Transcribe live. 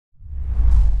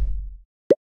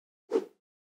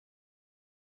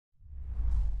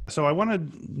So I want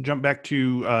to jump back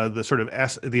to the sort of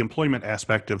the employment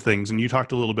aspect of things, and you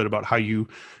talked a little bit about how you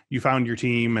found your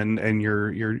team and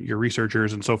your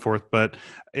researchers and so forth.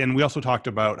 And we also talked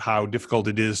about how difficult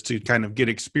it is to kind of get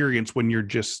experience when you're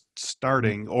just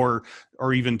starting, or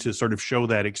even to sort of show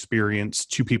that experience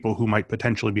to people who might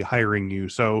potentially be hiring you.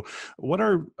 So, what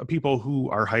are people who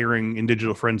are hiring in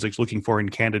digital forensics looking for in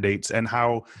candidates, and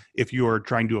how, if you are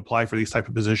trying to apply for these type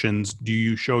of positions, do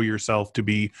you show yourself to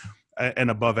be an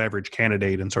above average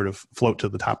candidate and sort of float to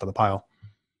the top of the pile?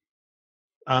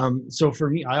 So for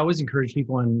me, I always encourage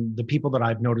people, and the people that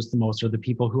I've noticed the most are the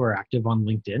people who are active on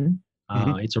LinkedIn.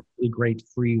 It's a really great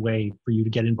free way for you to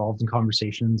get involved in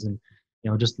conversations, and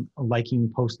just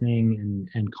liking, posting,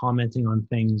 and commenting on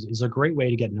things is a great way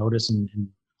to get noticed. And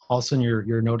all of a sudden,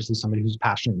 you're noticed as somebody who's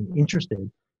passionate and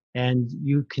interested, and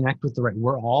you connect with the right.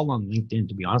 We're all on LinkedIn,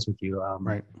 to be honest with you.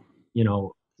 Right.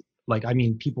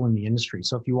 People in the industry.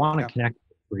 So if you want to connect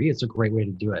for free, it's a great way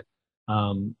to do it.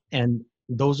 And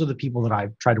those are the people that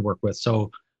I've tried to work with.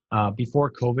 So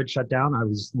before COVID shut down, I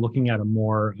was looking at a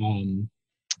more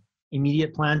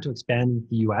immediate plan to expand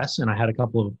the US. And I had a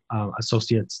couple of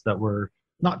associates that were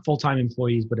not full-time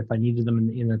employees, but if I needed them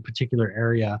in a particular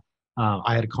area,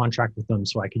 I had a contract with them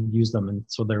so I could use them. And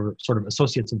so they were sort of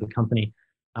associates of the company.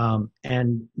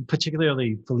 And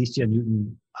particularly Felicia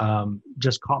Newton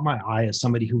just caught my eye as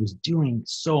somebody who was doing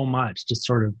so much to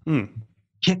sort of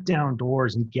kick down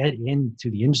doors and get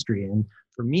into the industry. And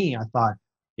for me, I thought,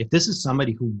 if this is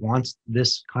somebody who wants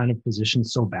this kind of position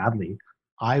so badly,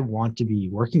 I want to be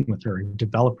working with her and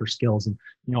develop her skills. And,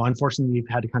 unfortunately, we've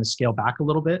had to kind of scale back a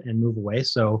little bit and move away.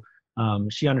 So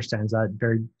she understands that,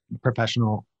 very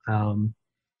professional.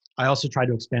 I also tried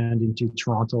to expand into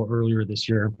Toronto earlier this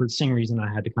year. For the same reason,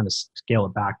 I had to kind of scale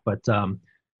it back. But,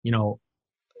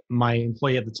 my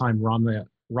employee at the time, Ramya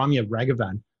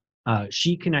Raghavan,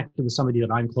 she connected with somebody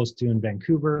that I'm close to in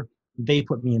Vancouver. They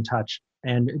put me in touch,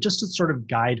 and just to sort of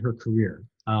guide her career,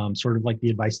 sort of like the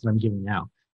advice that I'm giving now.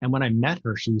 And when I met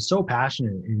her, she was so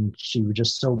passionate, and she was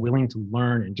just so willing to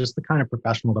learn, and just the kind of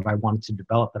professional that I wanted to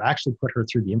develop, that I actually put her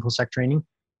through the InfoSec training.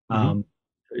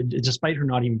 Despite her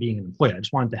not even being an employee, I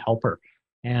just wanted to help her.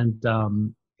 And,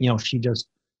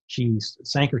 she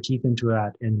sank her teeth into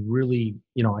that and really,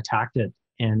 attacked it.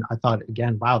 And I thought,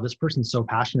 again, wow, this person's so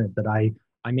passionate that I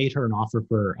made her an offer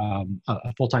for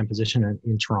a full-time position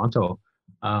in Toronto,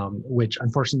 which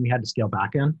unfortunately we had to scale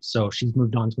back in. So she's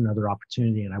moved on to another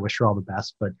opportunity, and I wish her all the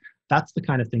best. But that's the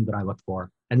kind of thing that I look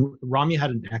for. And Ramya had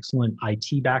an excellent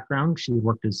IT background. She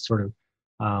worked as sort of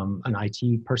an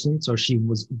IT person. So she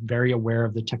was very aware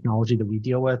of the technology that we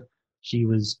deal with. She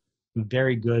was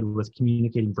very good with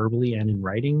communicating verbally and in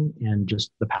writing, and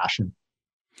just the passion.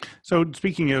 So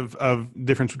speaking of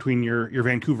difference between your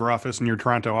Vancouver office and your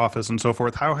Toronto office and so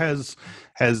forth, how has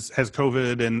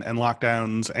COVID and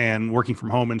lockdowns and working from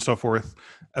home and so forth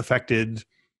affected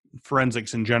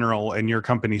forensics in general and your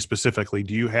company specifically?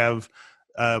 Do you have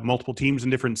multiple teams in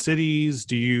different cities?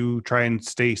 Do you try and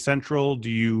stay central? Do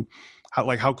you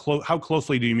how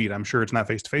closely do you meet? I'm sure it's not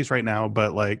face to face right now,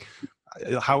 but like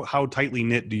how tightly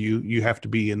knit do you have to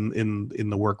be in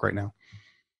the work right now?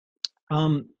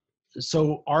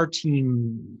 So our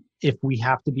team, if we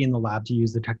have to be in the lab to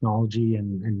use the technology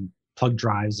and plug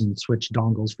drives and switch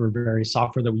dongles for various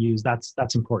software that we use,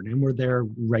 that's important. And we're there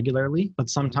regularly, but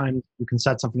sometimes you can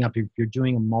set something up. If you're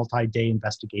doing a multi-day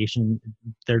investigation,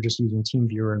 they're just using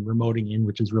TeamViewer and remoting in,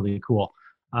 which is really cool.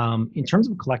 In terms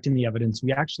of collecting the evidence,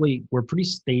 we're pretty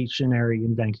stationary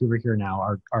in Vancouver here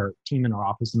now. Our team in our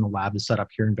office in the lab is set up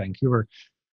here in Vancouver.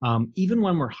 Even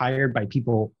when we're hired by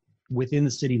people within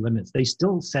the city limits, they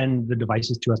still send the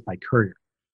devices to us by courier.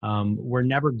 We're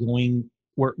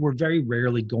very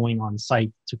rarely going on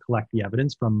site to collect the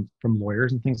evidence from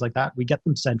lawyers and things like that. We get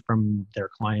them sent from their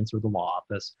clients or the law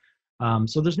office.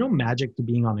 So there's no magic to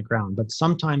being on the ground, but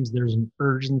sometimes there's an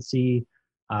urgency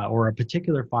or a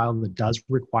particular file that does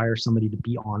require somebody to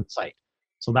be on site.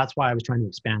 So that's why I was trying to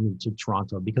expand into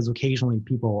Toronto, because occasionally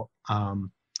people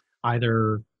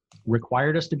either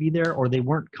required us to be there or they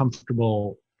weren't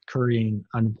comfortable currying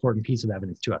an important piece of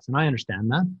evidence to us. And I understand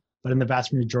that, but in the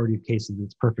vast majority of cases,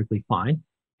 it's perfectly fine.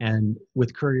 And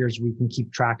with couriers, we can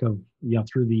keep track of,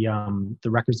 through the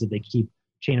records that they keep,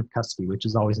 chain of custody, which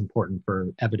is always important for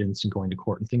evidence and going to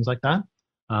court and things like that.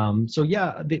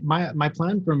 My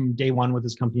plan from day one with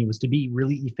this company was to be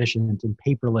really efficient and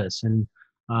paperless, and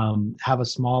have a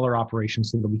smaller operation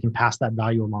so that we can pass that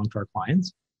value along to our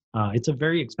clients. It's a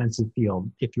very expensive field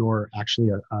if you're actually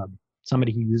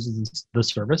somebody who uses the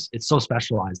service. It's so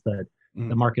specialized that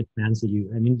the market demands that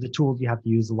the tools you have to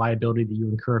use, the liability that you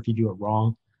incur if you do it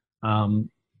wrong,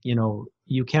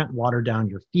 you can't water down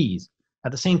your fees.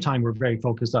 At the same time, we're very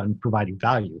focused on providing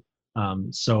value.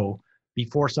 So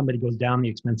before somebody goes down the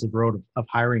expensive road of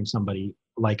hiring somebody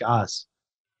like us,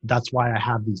 that's why I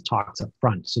have these talks up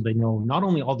front. So they know not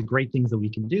only all the great things that we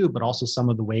can do, but also some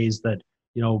of the ways that,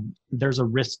 there's a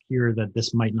risk here that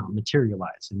this might not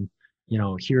materialize. And,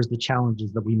 here's the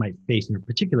challenges that we might face in a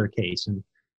particular case. And,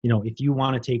 if you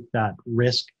want to take that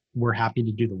risk, we're happy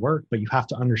to do the work, but you have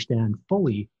to understand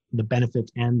fully the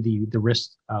benefits and the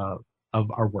risks of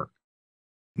our work.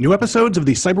 New episodes of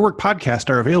the Cyberwork podcast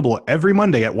are available every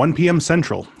Monday at 1 p.m.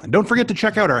 Central. And don't forget to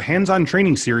check out our hands-on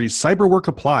training series, Cyberwork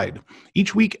Applied.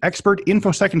 Each week, expert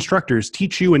InfoSec instructors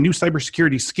teach you a new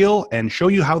cybersecurity skill and show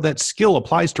you how that skill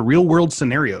applies to real-world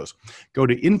scenarios. Go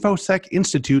to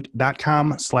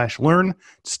infosecinstitute.com/learn to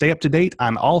stay up to date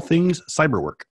on all things cyberwork.